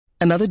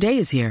Another day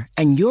is here,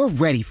 and you're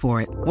ready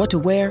for it. What to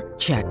wear?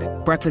 Check.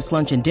 Breakfast,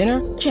 lunch, and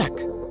dinner? Check.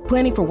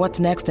 Planning for what's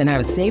next and how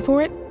to save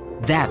for it?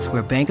 That's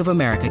where Bank of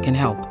America can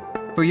help.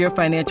 For your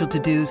financial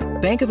to-dos,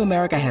 Bank of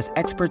America has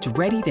experts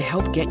ready to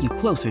help get you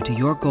closer to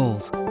your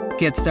goals.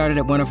 Get started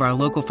at one of our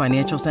local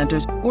financial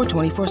centers or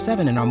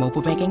 24/7 in our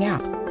mobile banking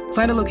app.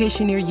 Find a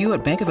location near you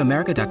at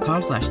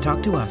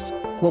bankofamerica.com/talktous.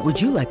 What would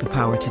you like the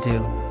power to do?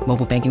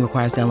 Mobile banking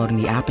requires downloading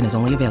the app and is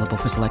only available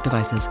for select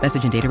devices.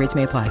 Message and data rates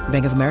may apply.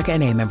 Bank of America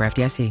N.A., member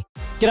FDIC.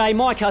 G'day,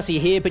 Mike Hussey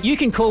here, but you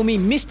can call me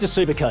Mr.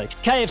 Supercoach.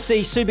 KFC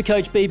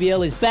Supercoach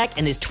BBL is back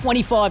and there's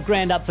 25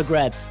 grand up for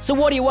grabs. So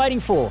what are you waiting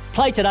for?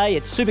 Play today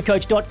at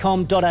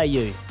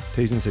supercoach.com.au.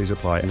 T's and C's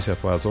apply. New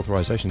South Wales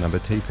authorisation number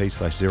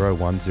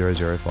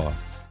TP/01005.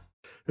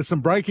 There's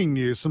some breaking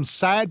news, some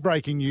sad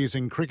breaking news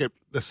in cricket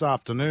this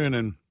afternoon,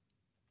 and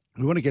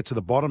we want to get to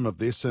the bottom of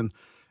this. And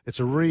it's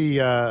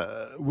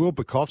Will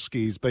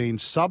Pucovski's been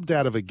subbed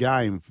out of a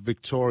game for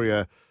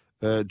Victoria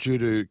due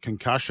to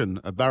concussion.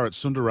 Bharat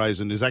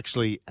Sundaresan is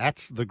actually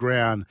at the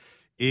ground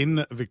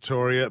in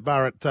Victoria.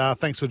 Bharat,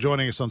 thanks for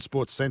joining us on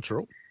Sports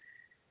Central.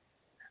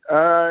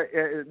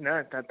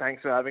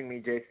 Thanks for having me,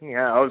 Jason.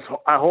 Yeah,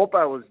 I hope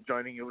I was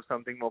joining you with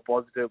something more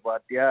positive,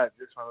 but yeah,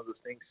 just one of those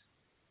things.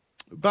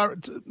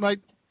 Bharat,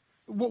 mate,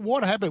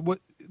 what happened?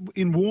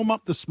 In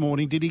warm-up this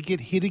morning, did he get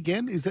hit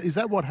again? Is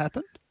that what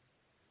happened?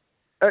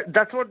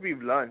 That's what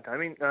we've learned. I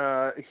mean,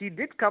 he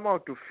did come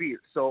out to field,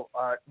 so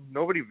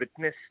nobody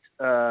witnessed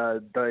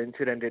the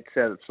incident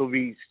itself. So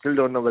we still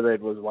don't know whether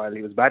it was while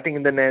he was batting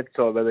in the nets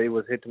or whether he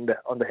was hit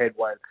on the head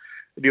while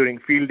during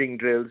fielding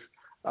drills.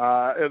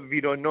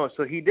 We don't know.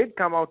 So he did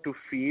come out to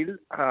field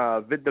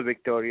with the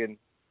Victorian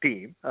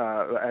team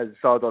as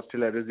South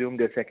Australia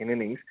resumed their second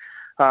innings.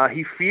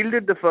 He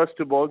fielded the first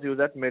two balls. He was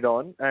at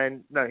mid-on,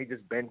 and he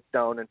just bent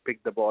down and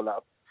picked the ball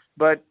up.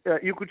 But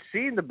you could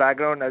see in the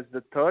background as the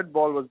third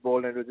ball was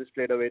bowled and it was just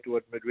played away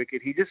towards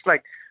mid-wicket, he just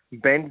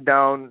bent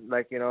down,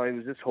 he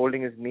was just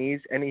holding his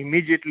knees, and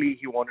immediately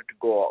he wanted to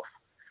go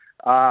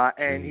off.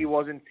 And he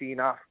wasn't seen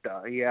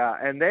after. Yeah.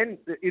 And then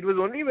it was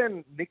only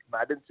when Nick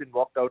Maddinson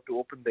walked out to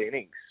open the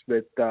innings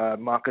with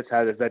Marcus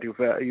Harris that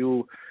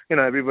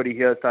everybody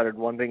here started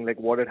wondering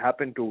what had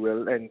happened to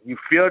Will, and you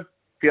feared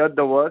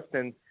the worst.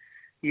 And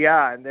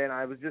then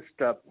I was just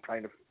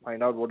trying to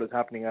find out what was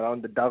happening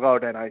around the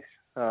dugout, and I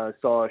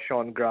saw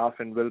Sean Graf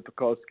and Will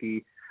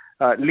Pucovski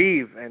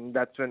leave, and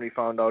that's when we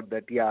found out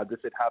that,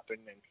 this had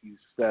happened, and he's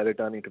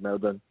returning to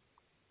Melbourne.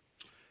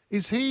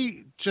 Is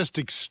he just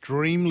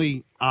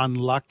extremely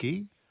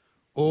unlucky,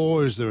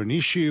 or is there an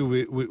issue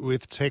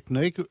with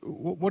technique?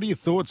 What are your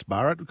thoughts,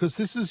 Bharat? Because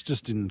this is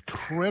just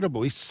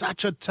incredible. He's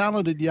such a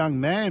talented young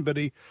man, but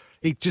he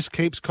just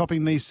keeps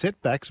copping these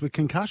setbacks with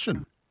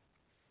concussion.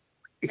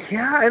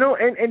 Yeah, I know,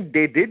 and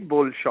they did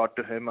bowl short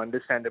to him,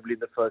 understandably, in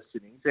the first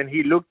innings, and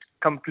he looked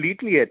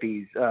completely at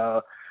ease,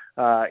 except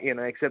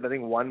I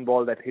think one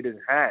ball that hit his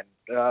hand.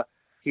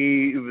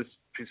 He's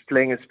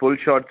playing his full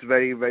shots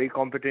very, very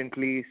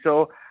competently,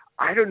 so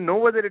I don't know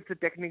whether it's a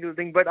technical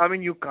thing, but, I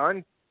mean, you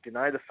can't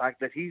deny the fact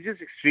that he's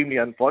just extremely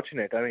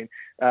unfortunate. I mean,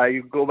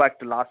 you go back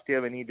to last year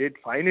when he did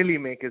finally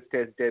make his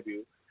Test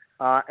debut,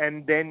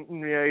 and then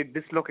it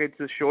dislocates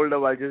his shoulder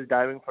while just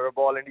diving for a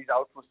ball, and he's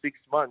out for 6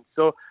 months.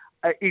 So,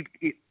 it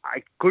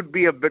could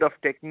be a bit of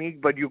technique,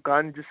 but you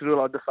can't just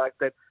rule out the fact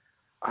that,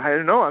 I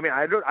don't know. I mean,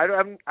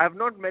 I've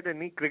not met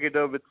any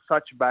cricketer with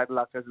such bad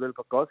luck as Will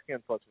Pucovski,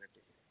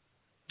 unfortunately.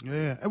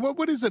 Yeah. And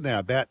what is it now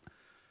about?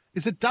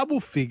 Is it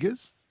double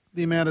figures,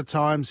 the amount of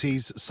times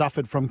he's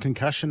suffered from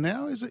concussion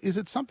now? Is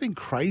it something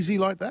crazy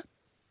like that?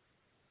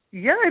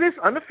 Yeah, it is.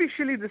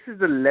 Unofficially, this is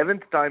the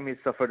 11th time he's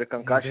suffered a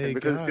concussion,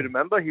 because if you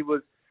remember, he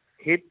was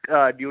hit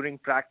during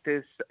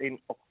practice in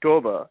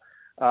October.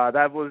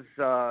 That was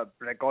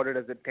recorded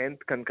as a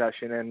 10th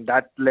concussion, and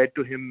that led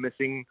to him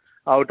missing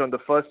out on the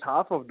first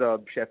half of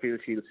the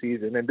Sheffield Shield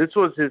season. And this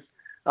was his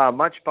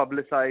much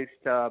publicized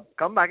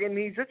comeback. And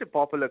he's such a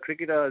popular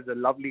cricketer, he's a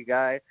lovely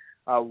guy,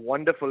 a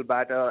wonderful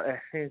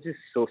batter. It's just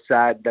so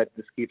sad that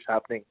this keeps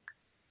happening.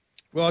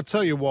 Well, I'll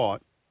tell you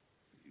what,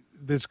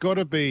 there's got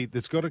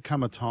to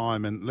come a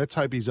time, and let's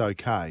hope he's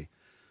okay,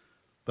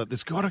 but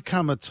there's got to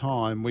come a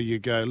time where you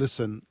go,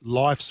 listen,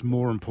 life's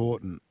more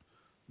important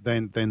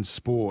than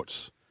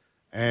sports.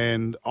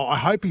 And I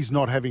hope he's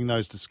not having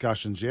those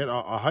discussions yet.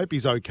 I hope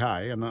he's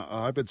okay, and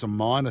I hope it's a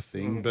minor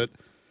thing. But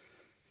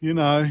you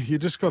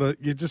just got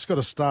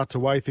to start to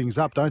weigh things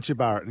up, don't you,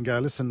 Bharat? And go,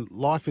 listen,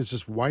 life is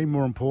just way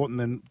more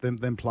important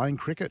than playing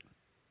cricket.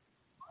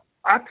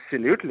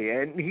 Absolutely,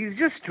 and he's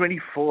just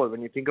 24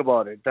 when you think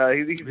about it.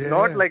 He's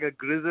not like a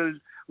grizzled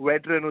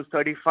veteran who's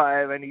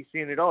 35 and he's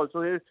seen it all.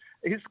 So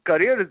his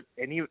career is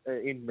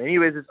in many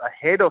ways is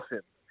ahead of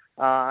him.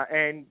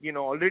 And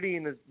already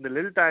in the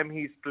little time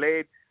he's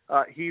played,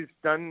 he's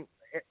done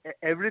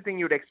everything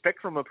you'd expect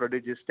from a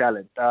prodigious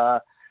talent.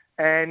 But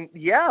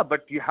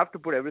you have to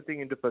put everything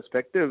into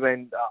perspective.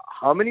 And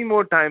how many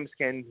more times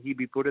can he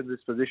be put in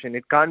this position?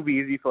 It can't be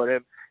easy for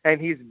him.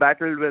 And he's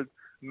battled with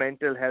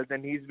mental health,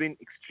 and he's been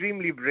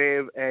extremely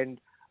brave and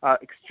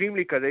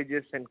extremely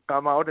courageous and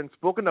come out and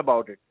spoken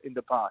about it in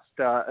the past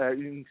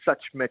in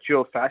such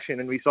mature fashion.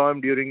 And we saw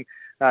him during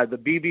the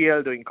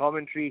BBL doing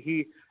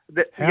commentary.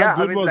 How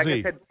good was he?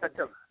 I said,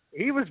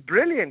 he was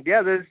brilliant.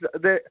 Yeah,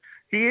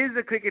 he is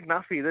a cricket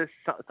nuffy. There's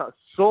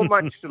so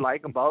much to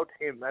like about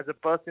him as a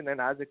person and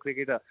as a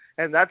cricketer,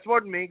 and that's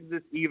what makes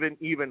this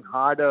even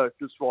harder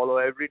to swallow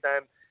every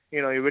time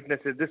you witness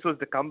it. This was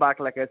the comeback.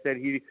 Like I said,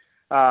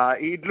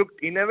 it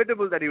looked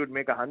inevitable that he would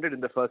make 100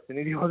 in the first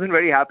inning. He wasn't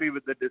very happy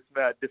with the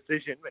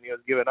decision when he was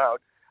given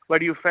out,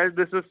 but you felt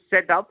this was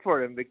set up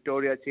for him.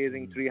 Victoria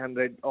chasing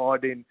 300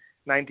 odd in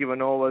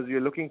 91 overs.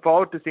 You're looking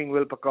forward to seeing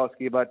Will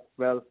Pucovski, but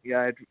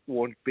it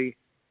won't be.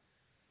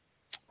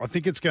 I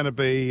think it's going to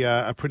be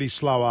a pretty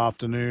slow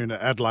afternoon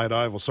at Adelaide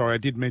Oval. Sorry, I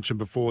did mention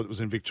before it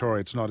was in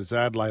Victoria. It's not. It's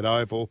Adelaide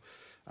Oval.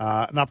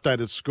 An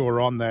updated score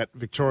on that.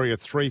 Victoria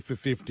 3 for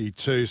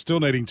 52,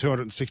 still needing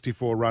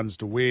 264 runs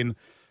to win.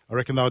 I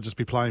reckon they'll just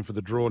be playing for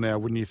the draw now,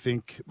 wouldn't you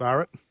think,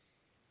 Barrett?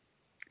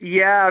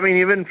 Yeah, I mean,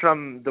 even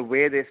from the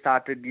way they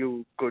started,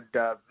 you could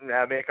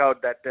make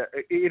out that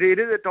it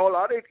is a tall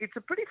order. It's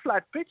a pretty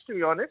flat pitch, to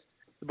be honest.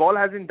 The ball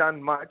hasn't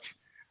done much.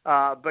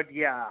 But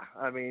yeah,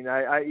 I mean,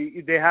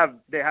 they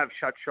have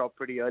shut shop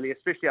pretty early,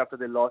 especially after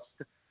they lost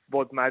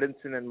both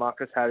Maddinson and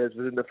Marcus Harris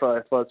within the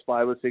first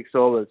 5 or 6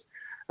 overs.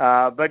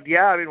 But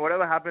yeah, I mean,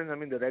 whatever happens, I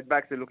mean, the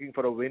Redbacks are looking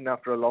for a win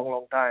after a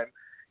long time.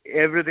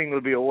 Everything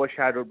will be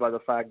overshadowed by the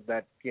fact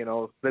that,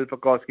 Will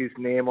Pucovski's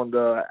name on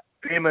the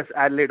famous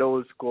Adelaide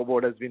Oval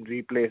scoreboard has been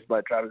replaced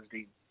by Travis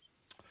Dean.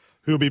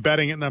 Who'll be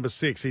batting at number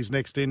 6. He's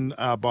next in,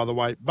 by the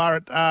way.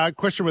 Barrett,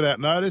 question without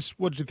notice.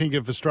 What did you think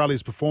of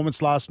Australia's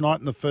performance last night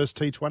in the first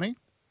T20?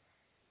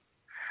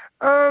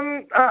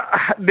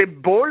 They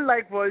bowled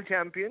like world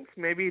champions.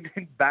 Maybe it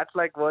didn't bat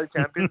like world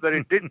champions, but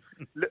it did,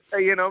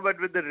 but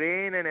with the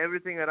rain and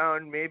everything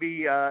around,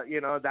 maybe,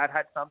 that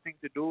had something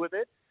to do with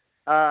it.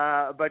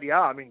 But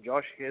yeah, I mean,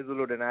 Josh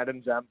Hazlewood and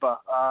Adam Zampa,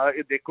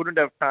 they couldn't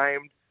have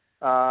timed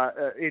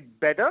it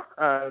better.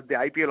 The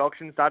IPL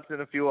auction starts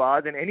in a few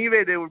hours, and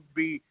anyway, they would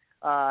be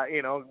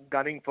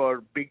gunning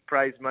for big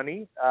prize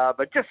money,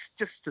 but just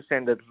to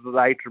send a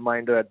right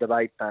reminder at the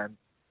right time.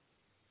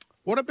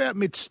 What about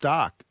Mitch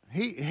Starc?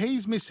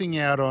 He's missing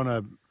out on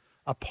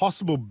a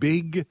possible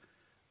big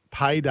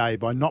payday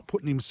by not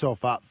putting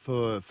himself up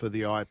for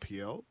the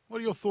IPL. What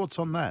are your thoughts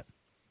on that?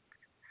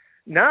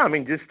 No, I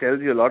mean, just tells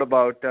you a lot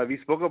about, we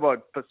spoke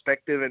about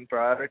perspective and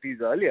priorities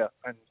earlier,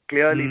 and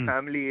clearly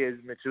family is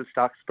Mitchell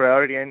Starc's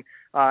priority, and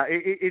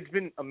it's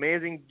been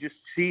amazing just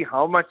see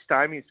how much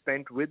time he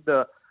spent with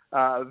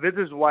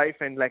his wife,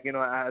 and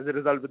as a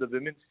result with the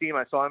women's team.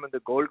 I saw him on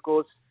the Gold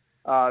Coast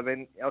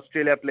when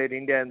Australia played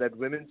India in that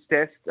women's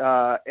test,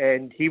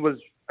 and he was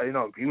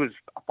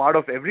a part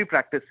of every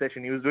practice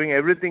session. He was doing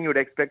everything you would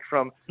expect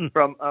from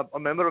a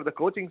member of the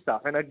coaching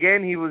staff, and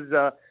again he was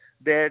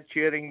there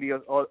cheering the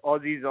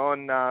Aussies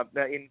on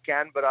in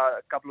Canberra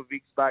a couple of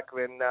weeks back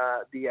when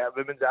the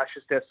women's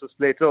Ashes test was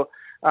played. So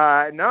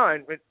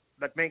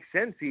that makes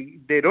sense.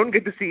 They don't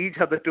get to see each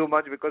other too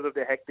much because of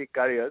their hectic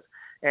careers.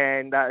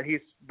 And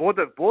both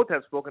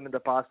have spoken in the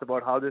past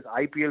about how this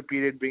IPL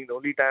period being the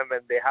only time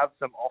when they have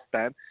some off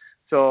time.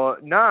 So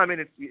I mean,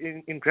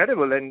 it's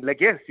incredible. And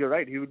yes, you're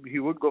right. He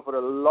would go for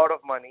a lot of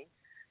money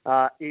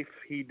if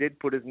he did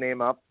put his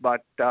name up.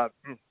 But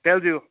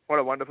tells you what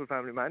a wonderful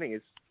family man he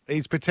is.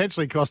 He's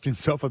potentially cost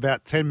himself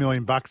about $10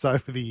 million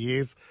over the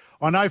years.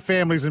 I know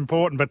family's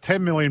important, but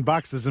 $10 million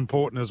is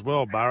important as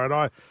well,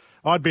 Barrett.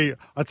 I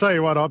tell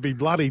you what, I'd be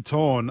bloody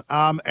torn.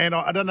 And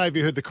I don't know if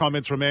you heard the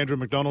comments from Andrew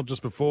McDonald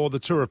just before the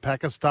tour of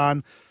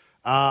Pakistan.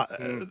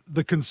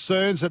 The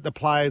concerns that the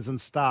players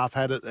and staff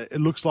had, it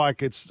looks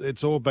like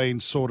it's all been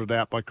sorted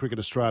out by Cricket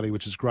Australia,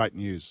 which is great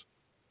news.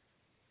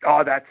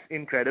 Oh, that's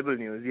incredible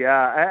news.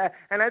 Yeah,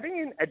 and I think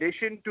in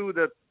addition to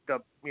the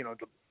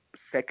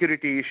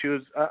security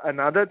issues,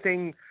 another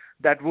thing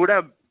that would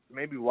have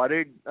maybe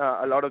worried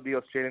a lot of the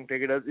Australian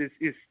cricketers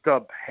is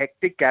the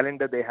hectic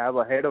calendar they have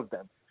ahead of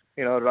them.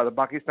 The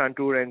Pakistan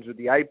tour ends with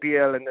the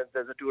IPL, and then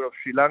there's a tour of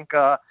Sri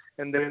Lanka,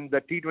 and then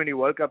the T20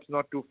 World Cup's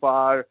not too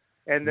far,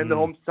 and then the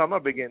home summer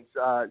begins.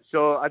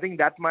 So I think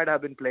that might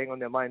have been playing on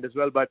their mind as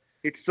well. But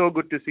it's so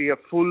good to see a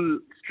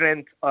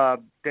full-strength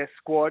test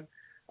squad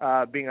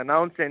being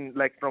announced, and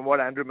from what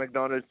Andrew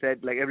McDonald said,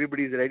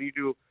 everybody's ready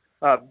to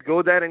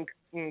go there and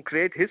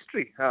create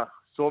history.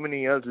 So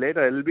many years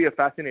later, it'll be a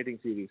fascinating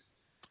series.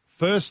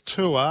 First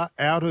tour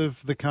out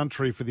of the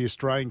country for the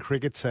Australian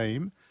cricket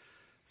team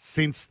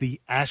since the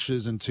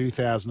Ashes in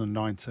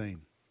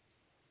 2019.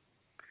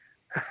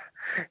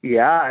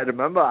 Yeah, I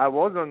remember I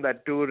was on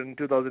that tour in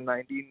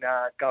 2019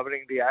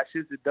 covering the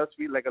Ashes. It does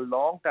feel like a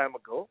long time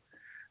ago.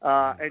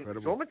 And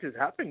so much has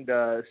happened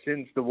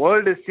since. The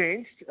world has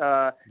changed.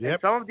 And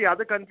some of the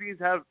other countries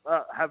have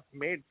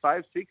made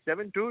 5, 6,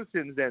 7 tours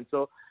since then.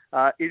 So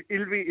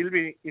it'll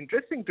be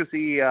interesting to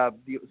see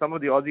some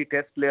of the Aussie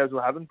Test players who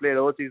haven't played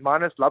overseas.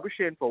 Marnus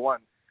Labuschagne, for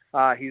one,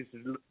 he's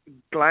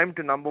climbed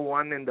to number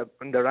 1 in the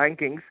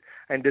rankings,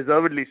 and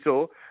deservedly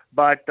so.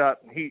 But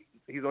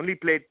he's only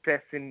played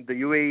tests in the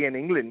UAE and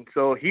England,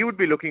 so he would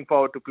be looking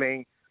forward to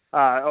playing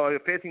or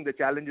facing the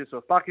challenges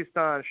of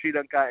Pakistan, Sri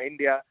Lanka,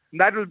 India.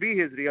 That will be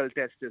his real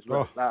test as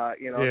well.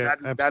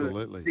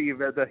 That'll see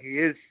whether he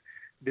is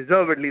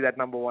deservedly that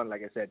number one,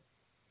 like I said.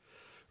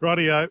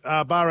 Rightio,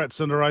 Bharat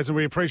Sundaresan,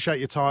 we appreciate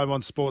your time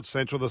on Sports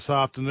Central this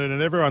afternoon, and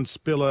everyone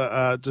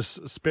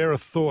just spare a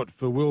thought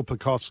for Will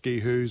Pucovski,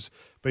 who's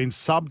been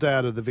subbed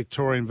out of the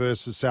Victorian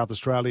versus South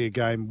Australia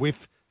game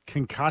with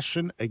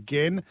concussion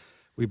again.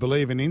 We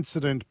believe an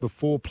incident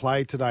before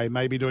play today,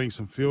 maybe doing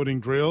some fielding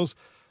drills.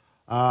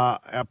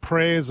 Our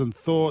prayers and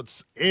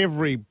thoughts,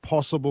 every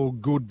possible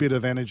good bit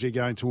of energy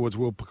going towards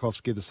Will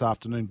Pucovski this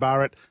afternoon.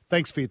 Bharat,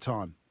 thanks for your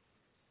time.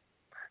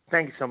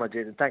 Thank you so much,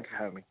 Jason. Thanks for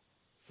having me.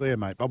 See you,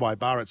 mate. Bye-bye.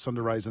 Bharat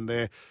Sundaresan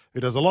there,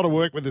 who does a lot of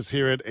work with us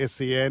here at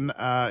SEN,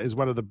 is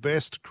one of the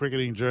best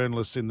cricketing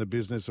journalists in the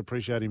business.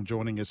 Appreciate him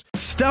joining us.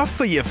 Stuff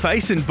for your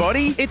face and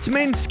body? It's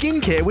men's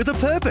skincare with a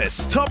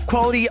purpose. Top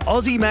quality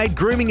Aussie-made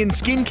grooming and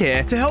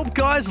skincare to help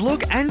guys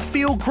look and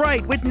feel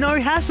great with no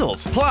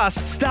hassles. Plus,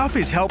 Stuff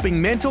is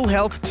helping mental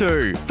health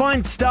too.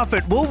 Find Stuff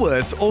at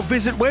Woolworths or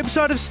visit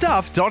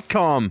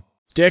websiteofstuff.com.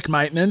 Deck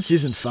maintenance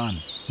isn't fun.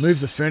 Move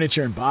the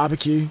furniture and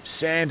barbecue,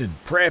 sand and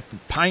prep,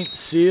 paint,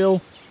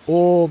 seal,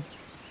 or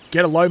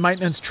get a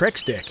low-maintenance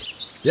Trex deck.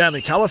 The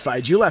only colour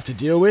fade you'll have to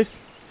deal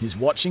with is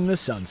watching the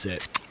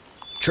sunset.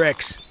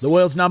 Trex, the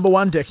world's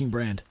 #1 decking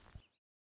brand.